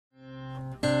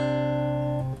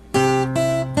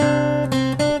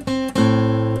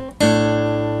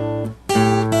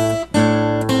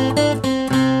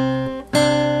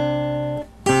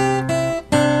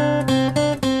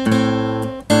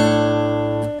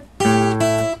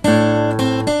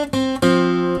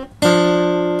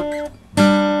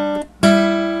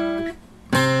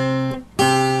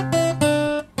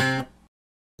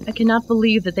cannot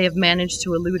believe that they have managed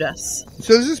to elude us.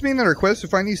 So does this mean that our quest to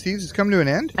find these thieves has come to an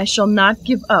end? I shall not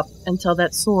give up until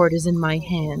that sword is in my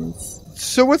hands.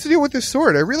 So what's the deal with this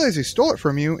sword? I realize I stole it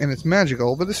from you, and it's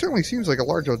magical, but it certainly seems like a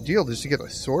large old deal just to get a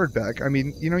sword back. I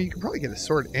mean, you can probably get a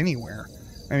sword anywhere.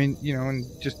 I mean, and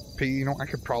just pay, I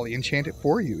could probably enchant it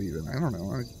for you even. I don't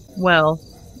know. Well,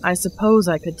 I suppose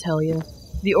I could tell you.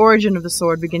 The origin of the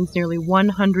sword begins nearly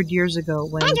 100 years ago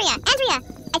when... Andrea!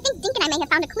 I think Dink and I may have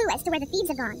found a clue as to where the thieves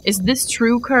have gone. Is this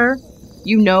true, Kerr?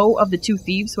 You know of the 2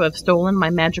 thieves who have stolen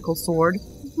my magical sword?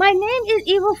 My name is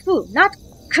Evil Fu, not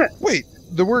Kerr. Wait,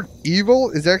 the word evil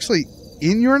is actually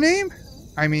in your name?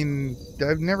 I mean,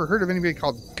 I've never heard of anybody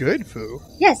called Good Fu.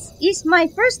 Yes, it's my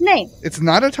first name. It's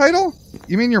not a title?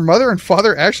 You mean your mother and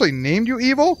father actually named you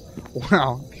evil?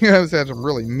 Wow, you have had some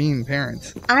really mean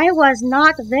parents. I was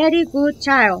not a very good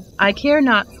child. I care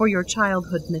not for your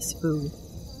childhood, Miss Fu.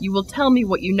 You will tell me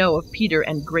what you know of Peter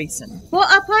and Grayson. For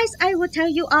a price, I will tell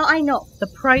you all I know. The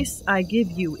price I give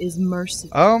you is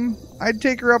mercy. I'd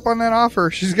take her up on that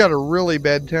offer. She's got a really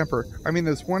bad temper. I mean,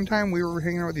 this one time we were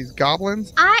hanging out with these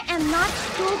goblins. I am not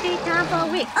stupid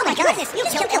temper weak. Oh my goodness, you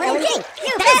killed Neverending!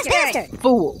 You bastard!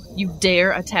 Fool, you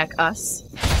dare attack us?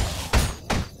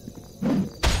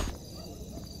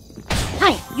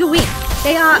 Hi, you win.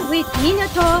 They are with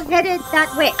Minotaur headed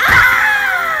that way.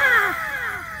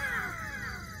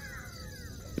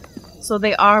 So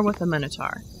they are with the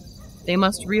Minotaur. They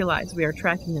must realize we are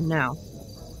tracking them now.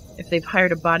 If they've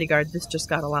hired a bodyguard, this just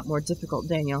got a lot more difficult,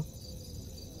 Daniel.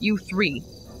 You 3,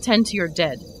 tend to your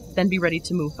dead, then be ready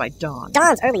to move by dawn.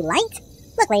 Dawn's early light?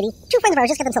 Look, lady, 2 friends of ours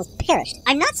just got themselves perished.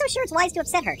 I'm not so sure it's wise to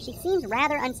upset her. She seems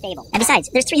rather unstable. And besides,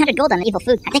 there's 300 gold on the evil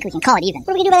food. I think we can call it even.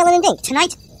 What are we going to do about Ellen and Dink?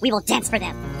 Tonight, we will dance for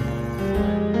them.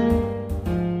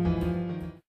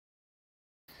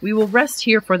 We will rest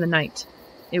here for the night.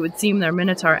 It would seem their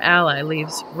Minotaur ally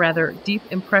leaves rather deep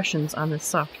impressions on this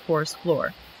soft forest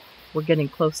floor. We're getting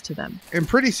close to them. And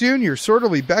pretty soon, your sword will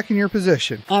be back in your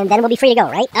possession. And then we'll be free to go,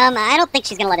 right? I don't think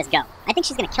she's going to let us go. I think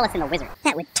she's going to kill us in the wizard.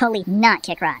 That would totally not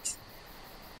kick rocks.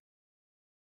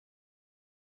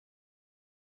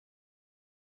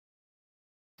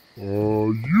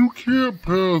 You can't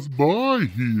pass by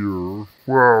here.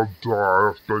 Well,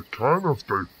 if they can, if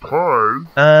they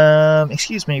pay.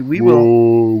 Excuse me, we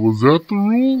will... was that the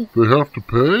rule? They have to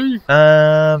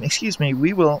pay? Excuse me,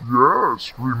 we will...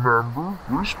 Yes, remember?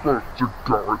 We're supposed to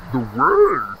guard the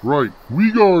way. Right,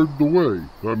 we guard the way.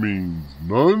 That means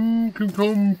none can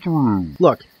come through.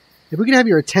 Look, if we could have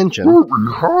your attention... But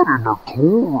we had an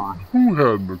accord. Who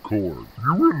had an accord?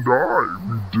 You and I,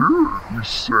 we did. We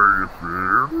say if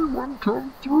anyone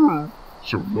come through,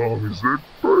 so long as they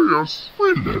pay us,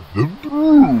 we let them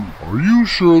through. Are you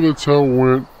sure that's how it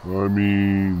went? I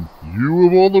mean, you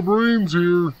have all the brains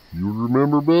here. You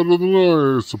remember better than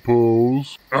I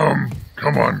suppose.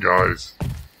 Come on, guys.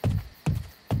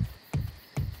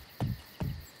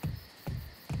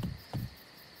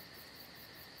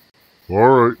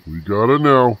 Alright, we got it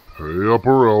now. Pay up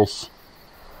or else.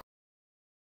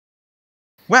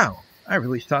 Wow, I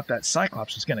really thought that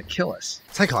Cyclops was going to kill us.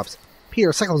 Cyclops.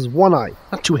 Peter, Cyclops is 1 eye,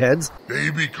 not 2 heads. They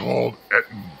be called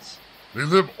Ettins. They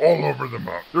live all over the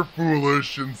map. They're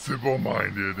foolish and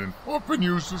simple-minded and often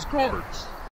used as guards.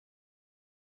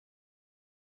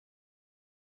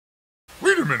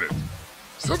 Wait a minute.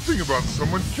 Something about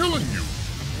someone killing you.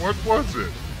 What was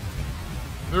it?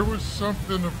 There was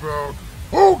something about...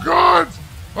 Oh, God!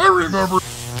 I remember...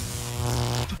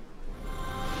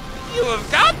 You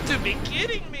have got to be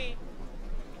kidding me!